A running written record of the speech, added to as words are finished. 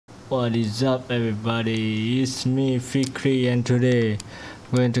What is up, everybody? It's me, Fikry, and today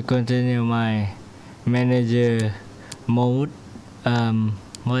I'm going to continue my manager mode.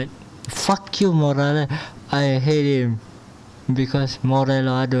 What? Fuck you, Morales. I hate him because Morales,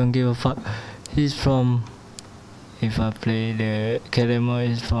 I don't give a fuck. He's from. If I play the Keremo,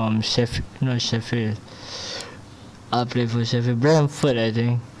 is from Sheffield, not Sheffield. I play for Sheffield, Brentford, I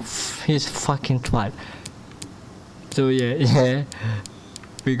think. He's fucking twat. So yeah.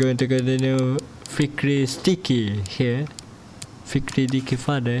 We're going to continue Fikry Sticky here. Fikry Dicky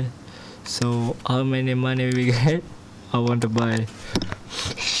Father. So how many money we get? I want to buy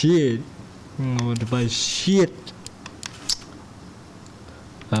shit. I want to buy shit.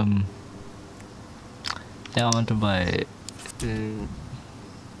 Yeah, I want to buy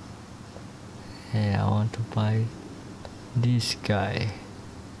I want to buy this guy.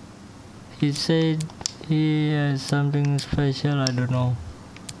 He said he has something special, I don't know.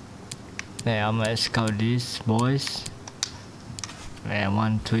 Yeah, I'm gonna scout these boys. Yeah,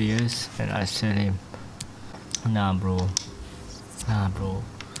 1-2 years and I sell him. Nah bro.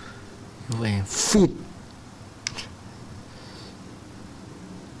 You ain't fit.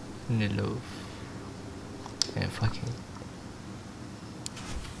 Hello. Yeah, fucking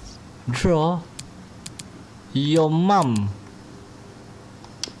draw your mum.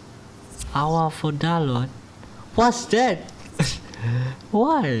 Hour for download. What's that?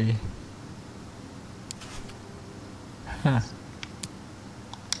 Why? Huh.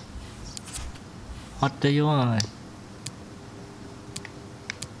 What do you want?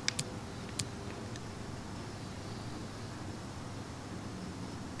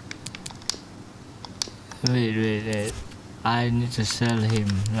 Wait. I need to sell him.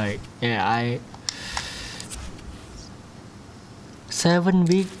 Like, yeah, 7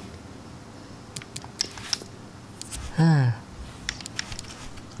 weeks. Huh.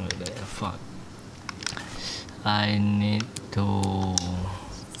 What the fuck? I need to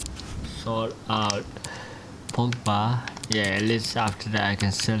sort out Pogba. Yeah, at least after that I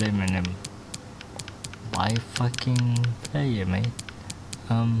can sell him and then buy fucking player, mate.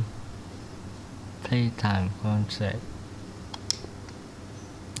 Playtime contract.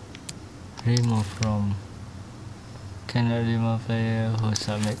 Remove from. Cannot remove player who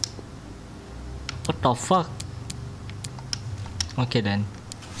submit. What the fuck? Okay then,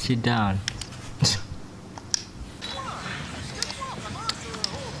 sit down.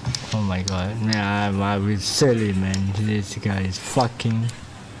 Oh my god, man, I will sell him, man. This guy is fucking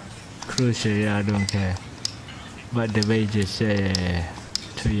crucial. Yeah, I don't care. But the wages, 2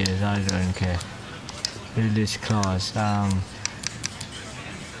 years, I don't care. Release clause,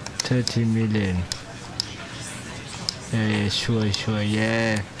 30 million. Yeah, sure,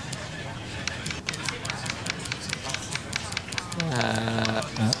 yeah.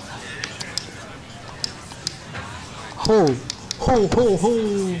 Ho.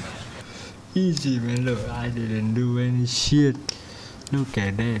 Easy, man. Look, I didn't do any shit. Look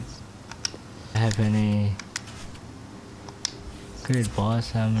at that. Have any great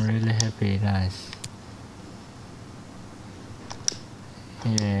boss? I'm really happy. Nice.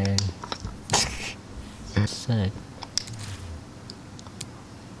 Yeah. Sad.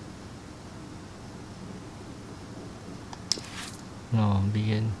 No,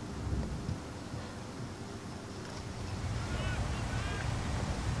 begin.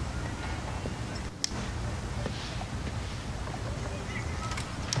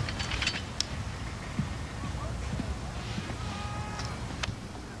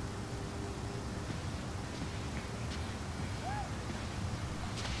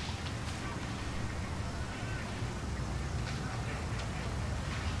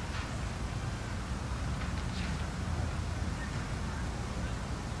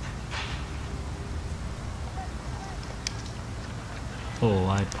 Oh,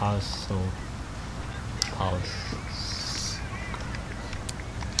 I paused, so pause.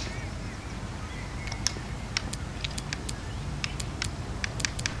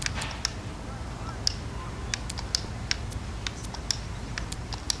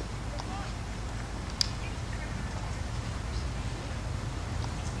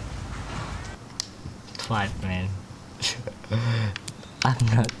 Twat, man. I'm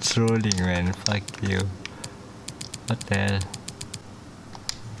not trolling, man. Fuck you. What the hell?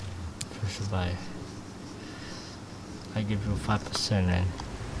 Buy. I give you 5%, man.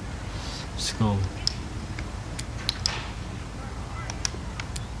 Let's go.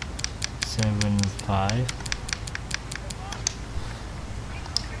 7.5.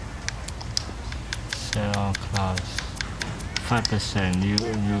 Sell on clouds. 5%.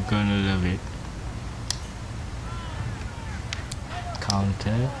 You're gonna love it.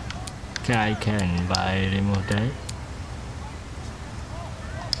 Counter. Okay, I can buy remove that.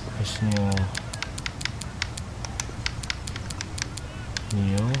 It's new.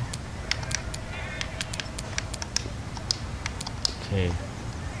 Okay.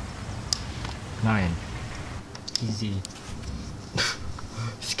 9. Easy.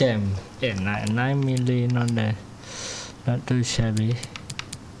 Scam. Yeah, 9 million on there. Not too shabby.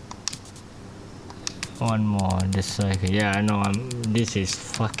 One more this cycle. Yeah, I know. This is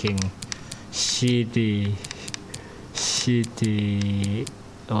fucking shitty.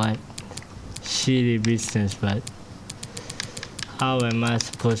 What? Shitty business, but how am I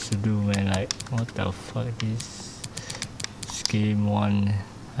supposed to do, man? Like, what the fuck? This game one.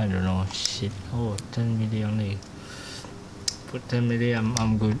 I don't know. Shit. Oh, 10 million only. Put 10 million.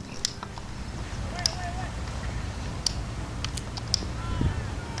 I'm good.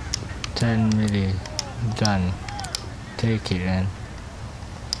 10 million. Done. Take it, man.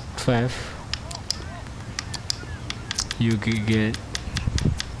 12. You could get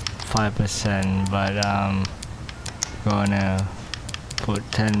 5%, but I'm gonna put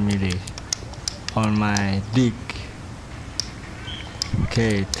 10 milli on my dick.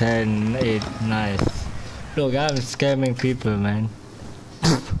 Okay, 10, 8, nice. Look, I'm scamming people, man.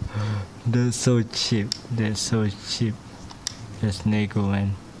 They're so cheap. Just nego,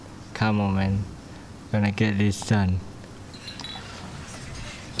 man. Come on, man. Gonna get this done.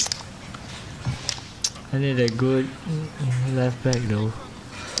 I need a good left back though.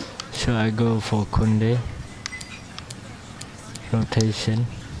 Should I go for Kunde? Rotation.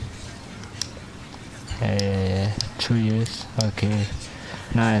 Yeah. 2 years. Okay.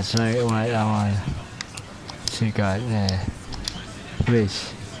 Nice, right, what I want. She got, yeah.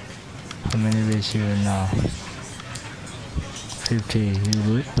 Wish. How many wish you now? 50, you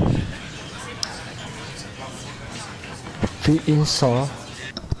good? Fit in saw.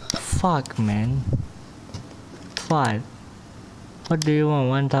 Fuck, man. What do you want?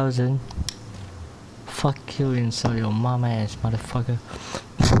 1,000? Fuck you inside your mama ass, motherfucker.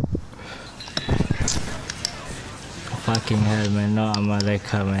 Fucking hell, man. No, I'm like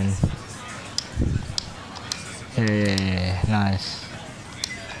her, man. Yeah, nice.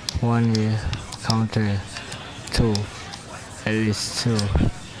 1 year. Counter. 2. At least 2.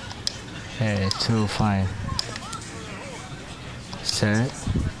 Yeah, 2, fine. Set.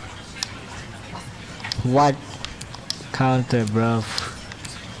 What? Counter, bro.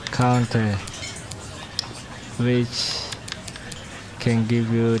 Counter. Which can give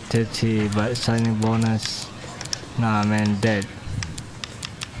you 30, but signing bonus. Nah, man, dead.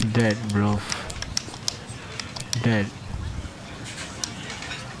 Dead, bro. Dead.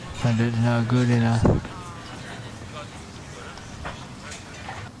 But that's not good enough.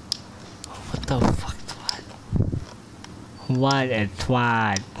 What the fuck, twat? What a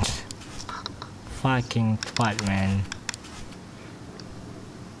twat. Fucking twat, man.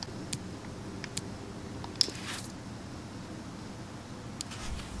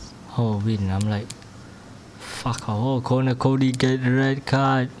 Oh, win. I'm like, fuck. Oh, Kona Cody get the red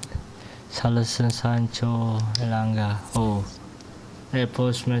card. Salison Sancho Elanga. Oh, that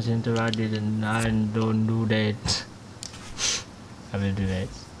post match interrupted and I don't do that. I will do that.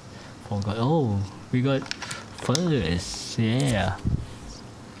 Forgot. Oh, we got first. Yeah.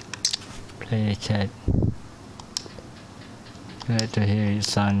 Play the chat. Glad to hear it,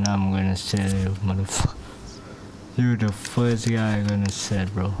 son. I'm gonna sell you, motherfucker. You're the first guy I'm gonna sell,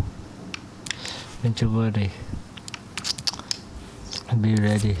 bro. Don't you worry. Be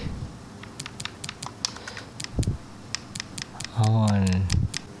ready. I want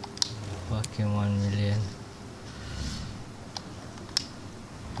fucking 1 million.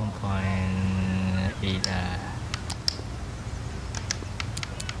 1.8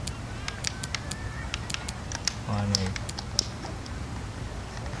 1.8.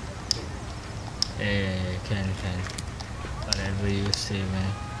 Can. Whatever you say,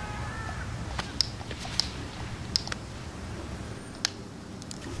 man.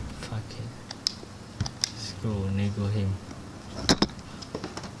 Fuck it. Let's go nego him.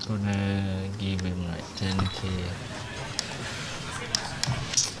 Gonna give him like 10k.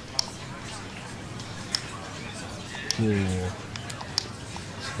 Ooh.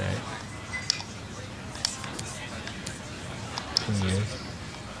 What's that? 2 years.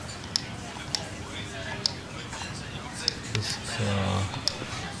 This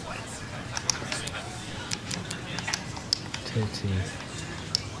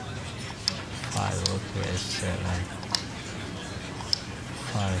 35, okay, 7.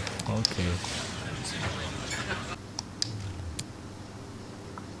 5, okay.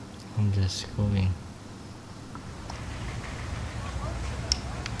 I'm just going.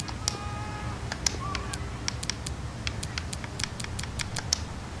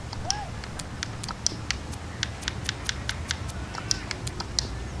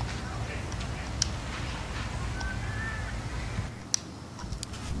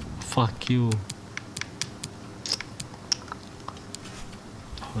 Fuck you.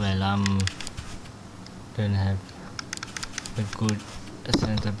 Well, don't have a good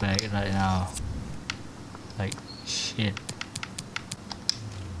center back right now. Like shit.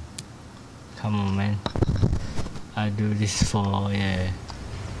 Come on, man. I do this for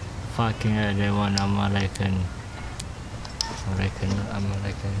fucking they want American.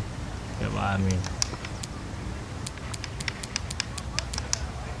 Yeah, what I mean.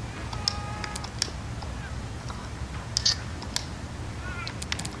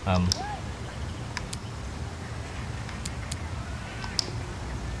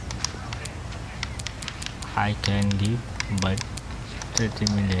 I can give, but 30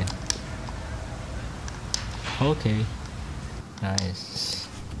 million. Okay, nice.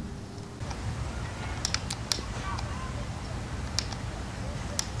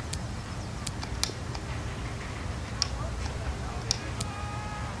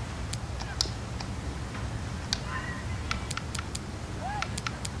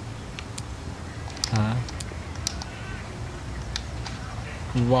 Huh?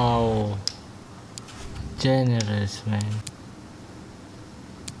 Wow, generous, man.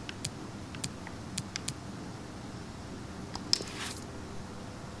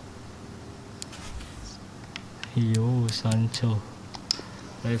 Yo, Sancho.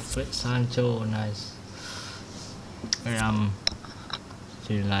 Perfect Sancho, nice.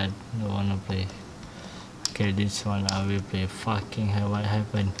 Still I don't wanna play. Okay, this one I will play. Fucking hell, what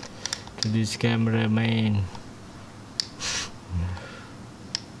happened to this camera, man?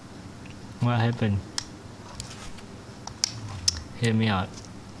 What happened? Hear me out.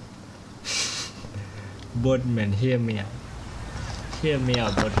 Boatman, hear me out. Hear me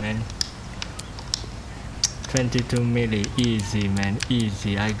out, Boatman. 22 milli, easy, man,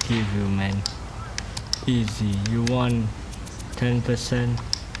 easy. I give you, man, easy. You want 10%?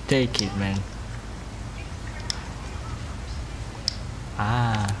 Take it, man.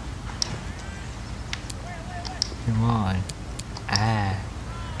 Ah, come on. Ah,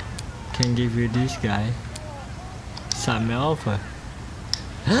 can give you this guy. Sign me offer.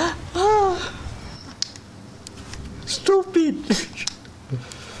 Stupid.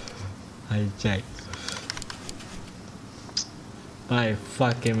 I check. By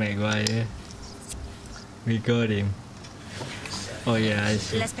fucking Maguire. We got him. Oh yeah, I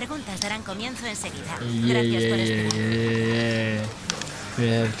see. Las preguntas darán comienzo enseguida. Yeah. We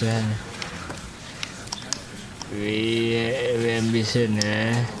have to. We ambition,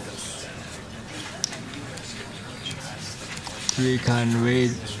 We can't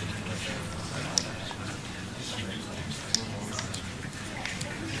wait.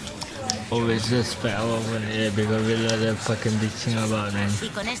 Always respect our one because we love the fucking bitching about, man. Y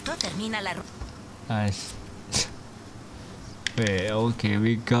con esto termina la. Nice. Wait, okay,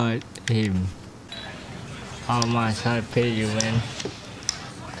 we got him. How much I pay you, man?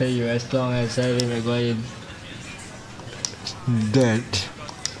 Pay you as long as I go dead.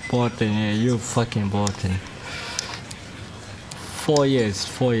 Important, yeah, you fucking important. 4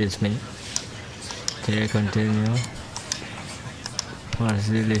 years, mate. Okay, continue. What's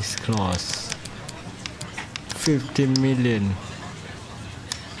release clause? 15 million.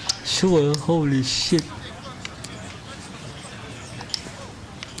 Sure, holy shit.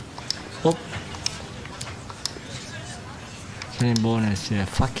 Oh. Signing bonus, yeah,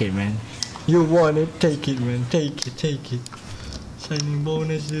 fuck it, man. You want it, take it, man. Take it. Signing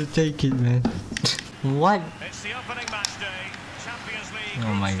bonus, you take it, man. What? It's the opening match day. Champions League.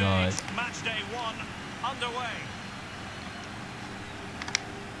 Oh my god. Match day 1 underway.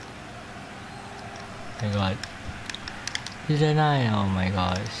 Oh my god. Didn't I? Oh my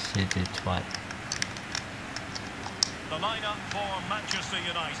god. Shit, it's what? The lineup for Manchester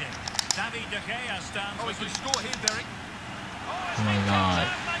United. David De Gea stands with the score here, Derek. Oh my god.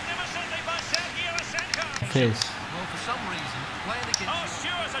 Magnificently by Sergio Asenjo. Please. Well, for some reason, playing against. Oh,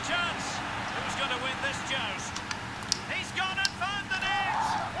 Stewart's a chance. Who's going to win this joust? He's gone and found the net.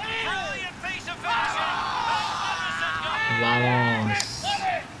 Brilliant piece of finishing. Vamos.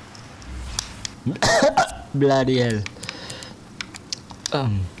 Bloody hell.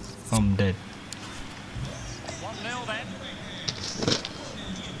 I'm dead. 1-0 then.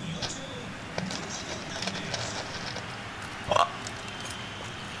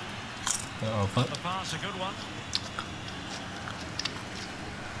 Oh, fuck. The pass, a good one.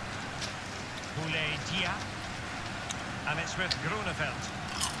 Dia. And it's with Grunewald.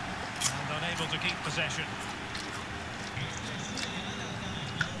 And unable to keep possession.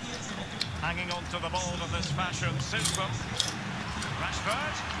 Hanging on to the ball in this fashion suits them.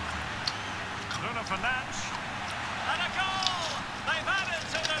 Rashford. Bruno Fernandes. And a goal! They've added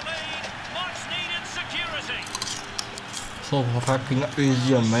to the lead. So fucking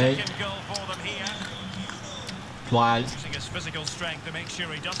easy, mate. Second goal for them here. Wild. Using his physical strength to make sure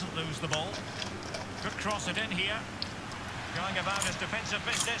he doesn't lose the ball. Could cross it in here. Going about his defensive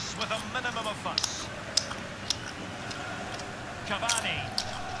business with a minimum of fuss. Cavani.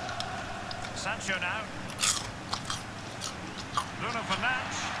 Sancho now. Bruno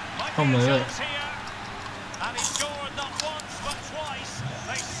Fernandes. Might Oh be my a God. chance here. And he scored not once but twice.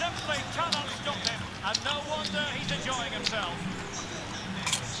 They simply cannot stop him. And no wonder he's enjoying himself.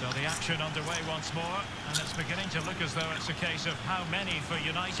 So the action underway once more. And it's beginning to look as though it's a case of how many for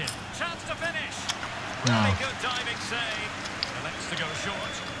United. Chance to finish. No. Really good diving save. Elects to go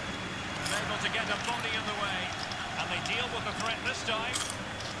short. Unable to get a body in the way. And they deal with the threat this time.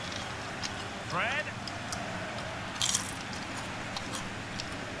 Fred.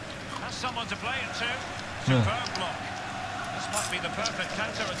 Has someone to play it to. Superb block. This might be the perfect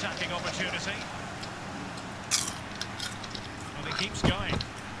counter-attacking opportunity. Well, he keeps going.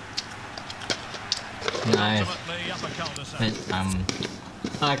 Nice. Ultimately up a cul-de-sac.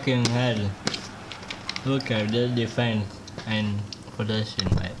 But fucking hell. Look at the defense and possession,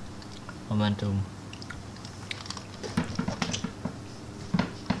 right? Momentum.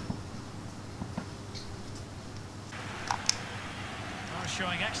 Oh,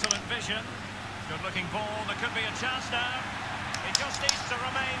 showing excellent vision. Good looking ball. There could be a chance now. It just needs to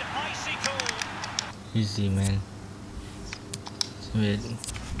remain icy cool. Easy, man. Sweet.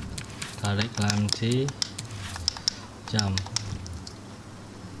 Tarik Lamti. Jump.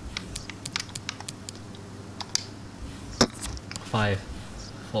 5,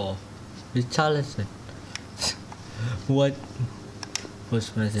 4. Richarlison. What?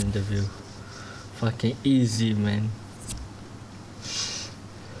 Post match interview. Fucking easy, man.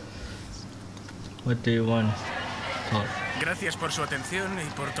 What do you want? Talk. Gracias por su atención y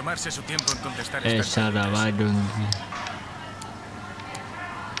por tomarse su tiempo en contestar Hey, estas shut up, preguntas. I don't.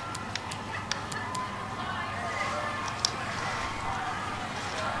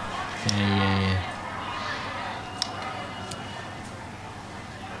 Yeah.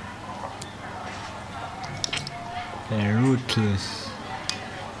 They're ruthless.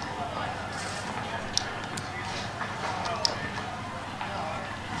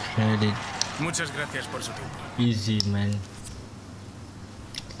 Credit. Muchas gracias por su tiempo. Easy, man.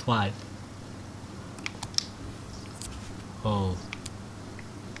 Twat. Oh.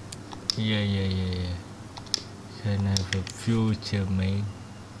 Yeah. Can have a future, man.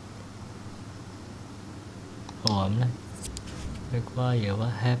 Oh, I'm like, why? What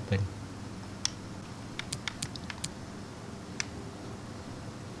happened?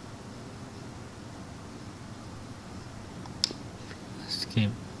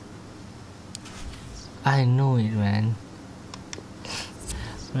 Skip. I know it, man.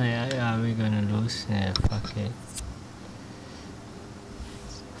 Like, are we gonna lose? Yeah, fuck it.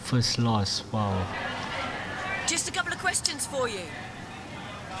 First loss, wow. Just a couple of questions for you.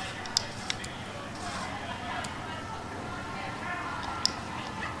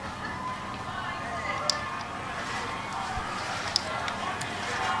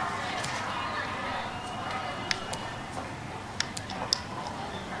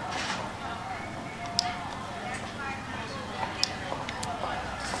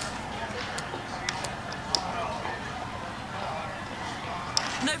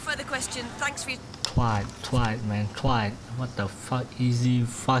 No further questions. Thanks for your... Twat, man, twat. What the fuck? Easy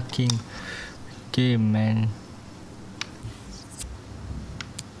fucking game, man.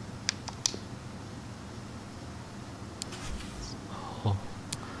 Oh,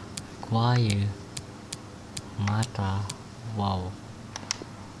 quiet. Mata. Wow.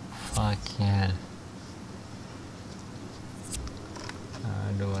 Fucking hell.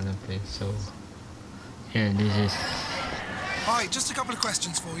 I don't wanna play so. Yeah, this is. Hi, just a couple of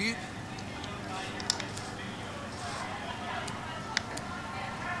questions for you.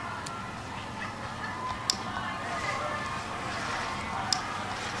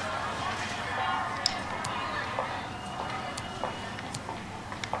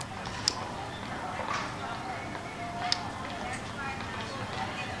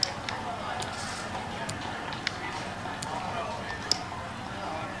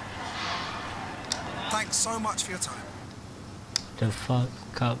 Thanks so much for your time. The fuck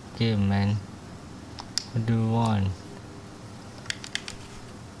up game, man. What do you want?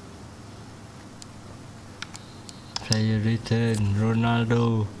 Player return,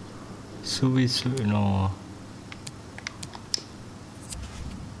 Ronaldo. Subisu, no.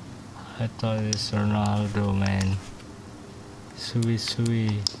 I thought it's Ronaldo, man. Sui.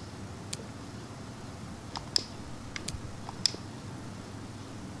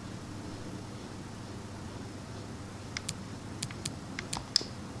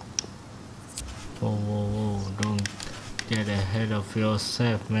 ahead of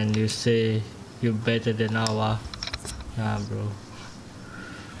yourself, man. You say you're better than our. Nah, bro.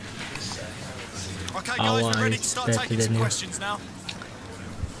 Okay, guys, we're ready to start taking some you. questions now.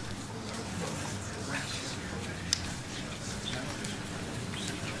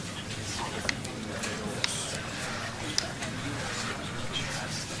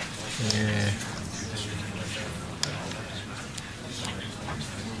 Yeah.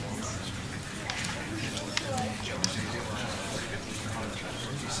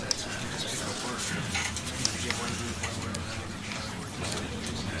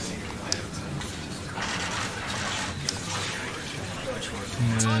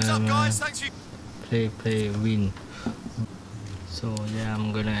 Time's up, guys. Thanks for Play, win. So yeah,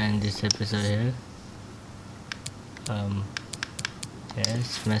 I'm gonna end this episode here. Yeah,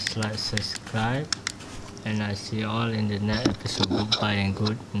 smash like, subscribe, and I see you all in the next episode. Goodbye and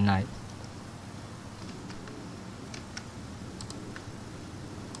good night.